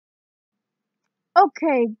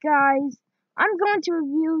Okay, guys, I'm going to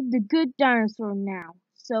review The Good Dinosaur now.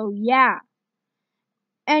 So, yeah.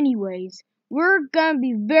 Anyways, we're gonna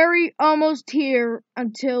be very almost here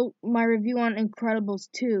until my review on Incredibles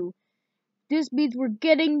 2. This means we're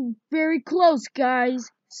getting very close,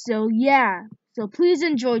 guys. So, yeah. So, please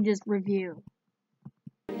enjoy this review.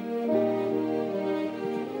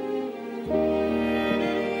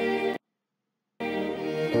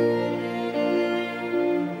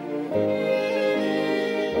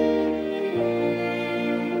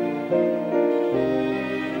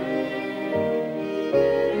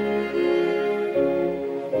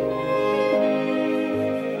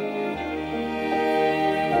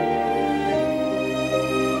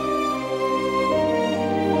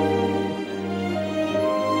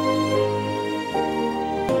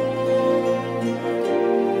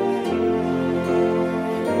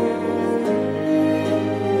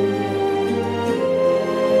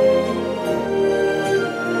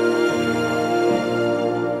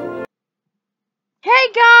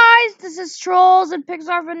 Hey guys, this is Trolls and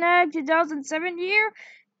Pixar Fanatic 2007 here,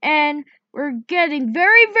 and we're getting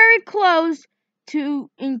very close to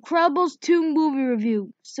Incredibles 2 movie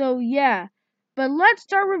review. So yeah, but let's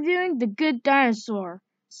start reviewing The Good Dinosaur.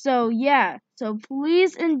 So yeah, so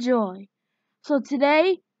please enjoy. So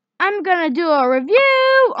today, I'm gonna do a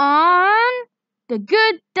review on The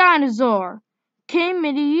Good Dinosaur. Came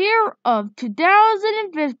in the year of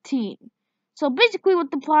 2015. So basically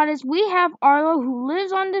what the plot is, we have Arlo who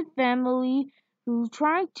lives on the family who's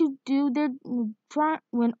trying to do their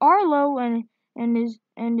when Arlo and his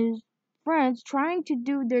friends trying to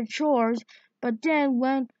do their chores, but then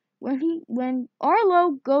when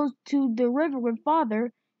Arlo goes to the river with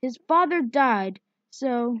father, his father died.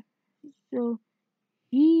 So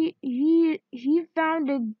he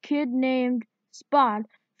found a kid named Spot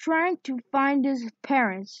trying to find his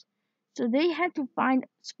parents. So they had to find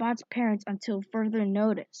Spot's parents until further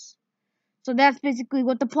notice. So that's basically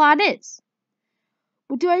what the plot is.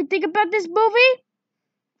 What do I think about this movie?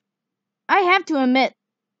 I have to admit,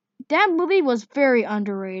 that movie was very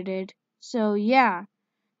underrated. So yeah.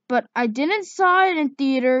 But I didn't saw it in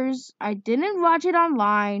theaters. I didn't watch it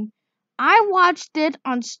online. I watched it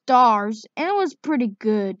on Stars and it was pretty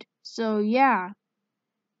good. So yeah.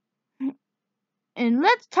 And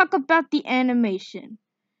let's talk about the animation.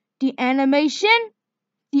 The animation?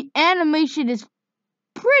 The animation is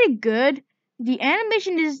pretty good. The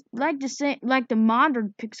animation is like the same like the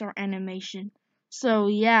modern Pixar animation. So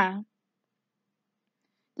yeah.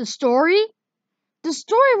 The story? The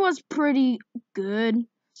story was pretty good.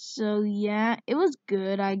 So yeah, it was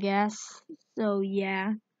good, I guess. So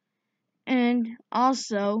yeah. And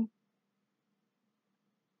also,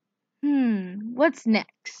 what's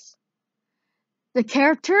next? The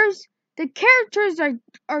characters? The characters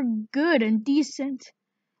are good and decent.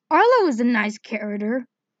 Arlo is a nice character.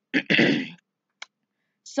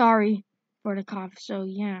 Sorry for the cough. So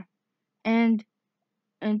yeah, and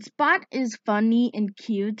Spot is funny and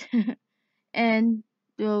cute, and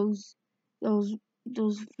those those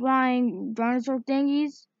those flying dinosaur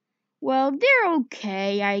thingies. Well, they're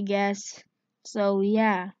okay, I guess. So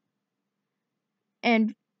yeah,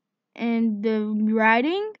 and the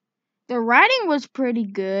writing was pretty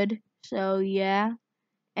good. So yeah,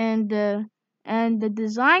 and the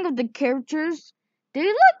design of the characters, they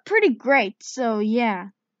look pretty great. So yeah.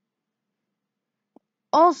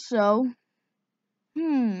 Also,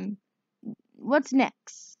 hmm, what's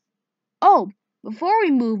next? Oh, before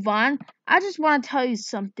we move on, I just want to tell you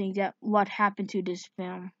something that what happened to this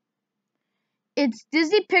film. It's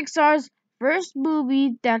Disney Pixar's first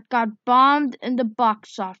movie that got bombed in the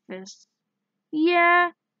box office.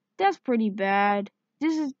 Yeah, that's pretty bad.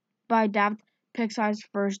 This is by doubt Pixar's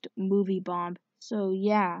first movie bomb. So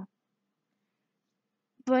yeah.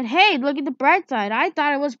 But hey, look at the bright side. I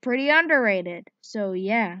thought it was pretty underrated. So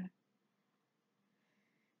yeah.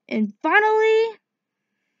 And finally,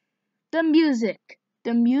 the music.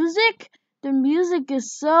 The music? The music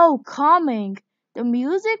is so calming. The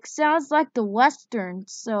music sounds like the western,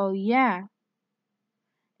 so yeah.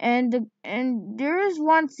 And there is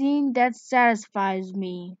one scene that satisfies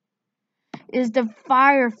me. Is the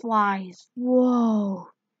fireflies. Whoa.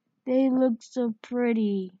 They look so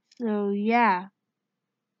pretty. So yeah.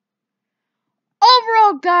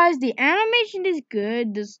 Overall, guys, the animation is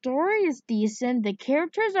good, the story is decent, the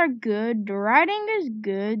characters are good, the writing is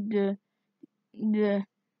good, the the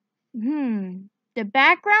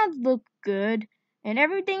backgrounds look good, and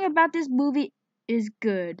everything about this movie is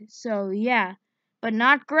good. So yeah, but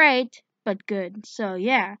not great, but good. So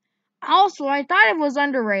yeah. Also, I thought it was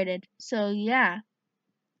underrated. So yeah.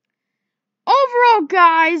 overall,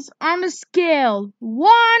 guys, on a scale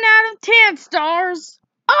 1 out of 10 stars,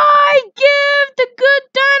 I give The Good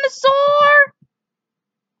Dinosaur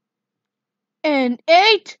an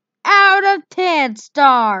 8 out of 10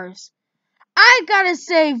 stars. I gotta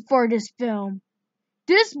say for this film,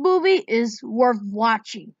 this movie is worth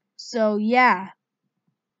watching. So yeah.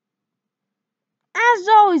 As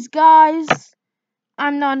always, guys,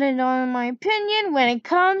 I'm not in my opinion when it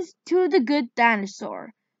comes to The Good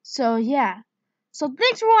Dinosaur. So yeah. So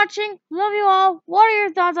thanks for watching. Love you all. What are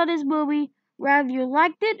your thoughts on this movie? Whether you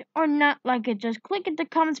liked it or not like it, just click in the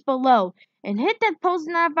comments below and hit that post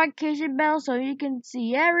notification bell so you can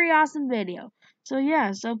see every awesome video. So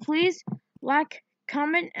yeah, so please like,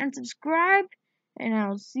 comment, and subscribe, and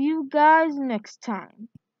I'll see you guys next time.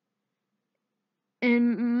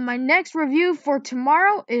 And my next review for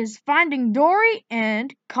tomorrow is Finding Dory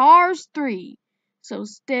and Cars 3. So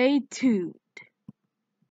stay tuned.